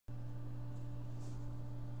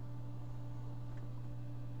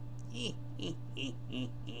Can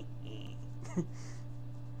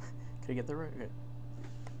I get that right? Okay.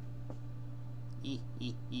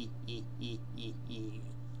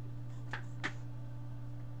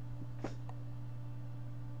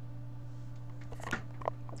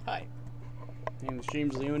 Hi, my name is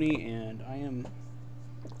James Leone, and I am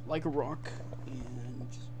like a rock,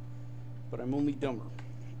 but I'm only dumber.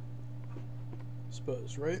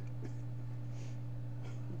 Suppose, right?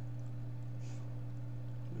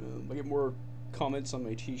 I get more comments on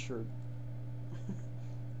my t-shirt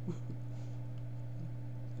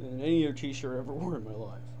than any other t-shirt I've ever worn in my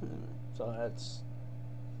life. So that's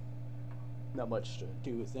not much to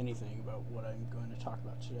do with anything about what I'm going to talk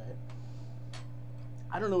about today.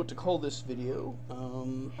 I don't know what to call this video.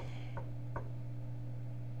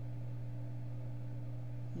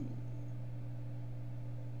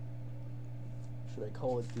 Should I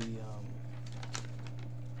call it the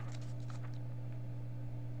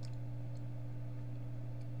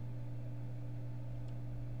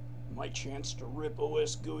my chance to rip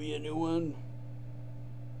OSGUI a new one?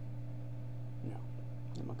 No,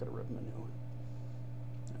 I'm not gonna rip him a new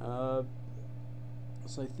one.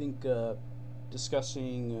 So I think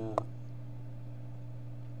discussing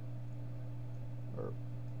or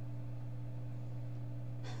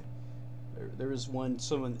there is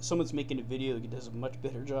someone's making a video that does a much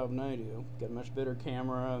better job than I do. Got a much better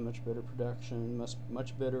camera, much better production,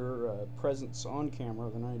 much better presence on camera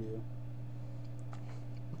than I do.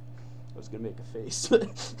 I was gonna make a face,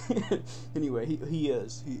 but anyway, he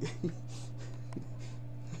is.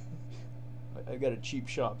 I got a cheap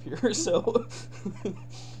shop here, so.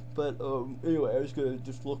 But anyway, I was gonna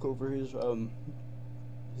just look over his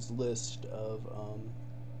list of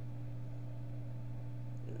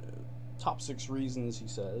top 6 reasons, he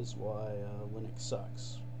says, why Linux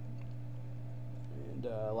sucks. And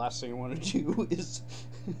last thing I want to do is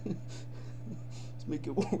make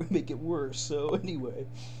it worse. So anyway,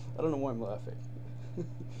 I don't know why I'm laughing.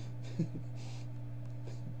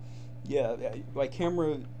 Yeah, my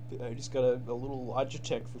camera, I just got a little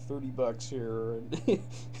Logitech for $30 here, and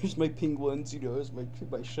here's my penguins, you know, as my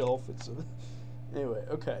shelf. It's anyway,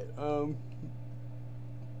 okay. I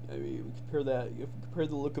mean, compare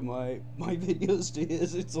the look of my videos to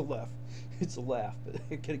his. It's a laugh. It's a laugh. But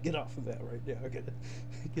I gotta get off of that right now. I gotta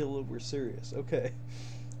get a little more serious. Okay.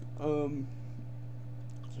 So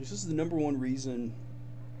this is the number one reason.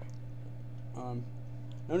 I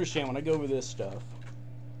understand when I go over this stuff,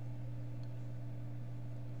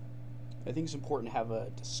 I think it's important to have a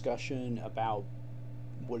discussion about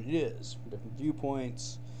what it is, different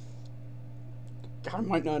viewpoints. I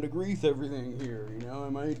might not agree with everything here, you know. I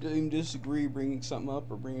might even disagree bringing something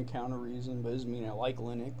up or bring a counter reason, but it doesn't mean I like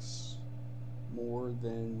Linux more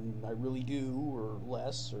than I really do, or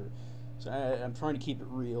less, or so I'm trying to keep it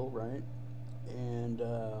real, right? And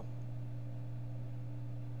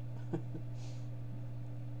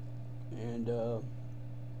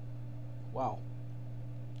wow,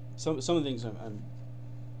 some of the things I'm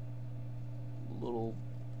a little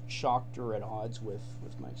shocked or at odds with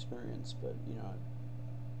my experience, but you know,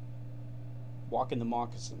 walk in the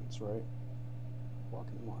moccasins, right? Walk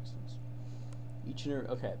in the moccasins. Each and every,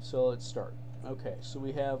 okay, so let's start. Okay, so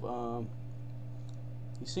we have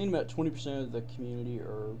he's saying about 20% of the community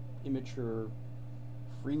are immature,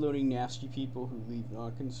 freeloading, nasty people who leave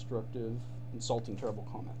non-constructive, insulting, terrible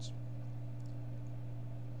comments.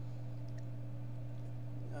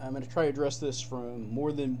 I'm going to try to address this from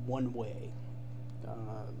more than one way.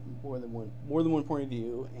 More than one point of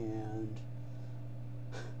view, and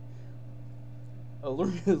a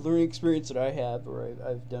learning experience that I have, where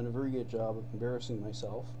I've done a very good job of embarrassing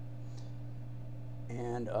myself.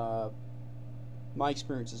 And my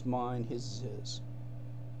experience is mine, his is his.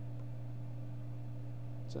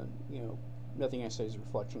 So, you know, nothing I say is a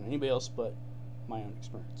reflection on anybody else but my own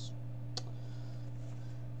experience.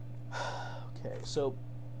 Okay, so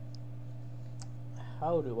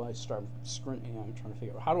how do I start? I'm trying to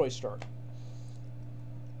figure out, how do I start?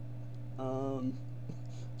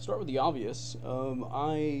 Start with the obvious.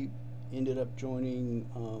 I ended up joining,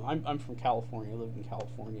 I'm from California. I lived in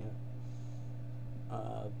California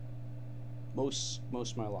most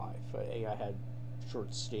of my life. I had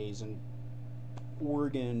short stays in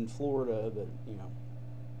Oregon, Florida, but you know,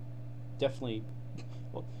 definitely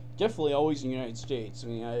always in the United States. I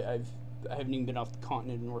mean, I haven't even been off the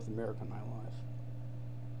continent of North America in my life.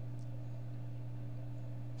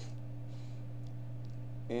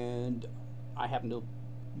 And I happen to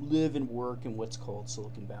live and work in what's called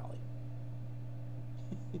Silicon Valley.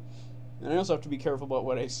 And I also have to be careful about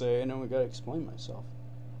what I say. I know I gotta explain myself.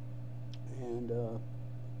 And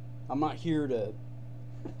I'm not here to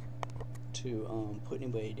to put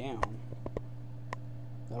anybody down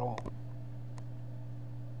at all.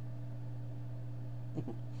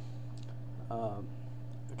 I'm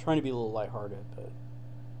trying to be a little lighthearted, but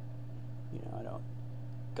you know, I don't.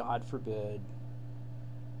 God forbid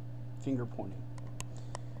finger pointing.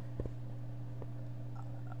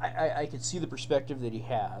 I could see the perspective that he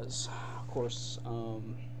has. Of course,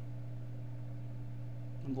 I'm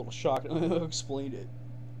a little shocked. I'll explain it.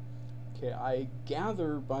 Okay, I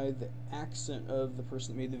gather by the accent of the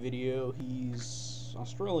person that made the video, he's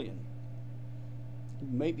Australian. He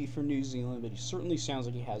might be from New Zealand, but he certainly sounds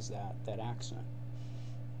like he has that accent.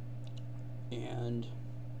 And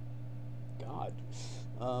God,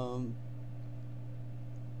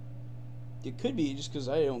 it could be just because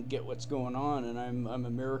I don't get what's going on, and I'm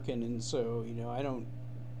American, and so you know I don't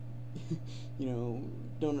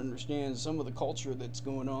don't understand some of the culture that's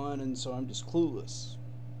going on, and so I'm just clueless,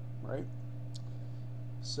 right?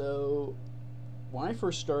 So when I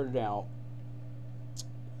first started out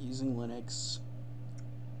using Linux,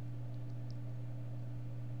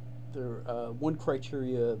 there one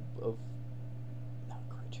criteria of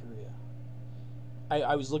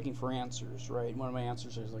I was looking for answers, right? One of my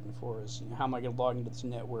answers I was looking for is, how am I going to log into this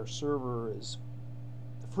NetWare server? Is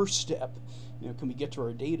the first step. Can we get to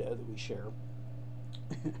our data that we share?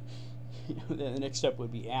 The next step would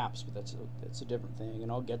be apps, but that's a different thing, and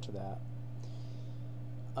I'll get to that.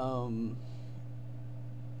 When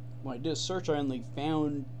I did a search, I only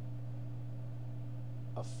found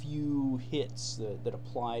a few hits that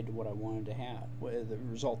applied to what I wanted to have, the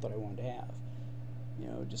result that I wanted to have.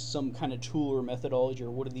 Just some kind of tool or methodology, or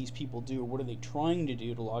what do these people do, or what are they trying to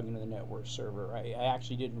do to log into the NetWare server. I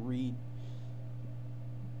actually didn't read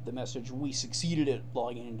the message, we succeeded at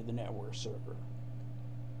logging into the NetWare server.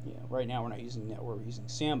 Right now we're not using NetWare, we're using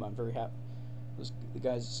Samba. I'm very happy. The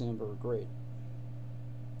guys at Samba are great.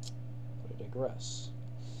 But I digress.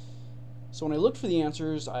 So when I looked for the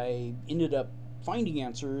answers, I ended up finding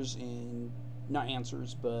answers in, not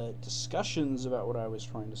answers, but discussions about what I was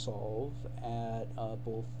trying to solve at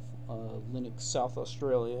both Linux South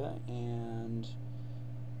Australia and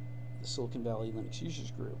the Silicon Valley Linux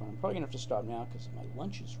Users Group. And I'm probably going to have to stop now because my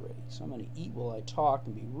lunch is ready. So I'm going to eat while I talk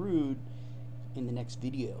and be rude in the next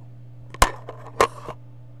video.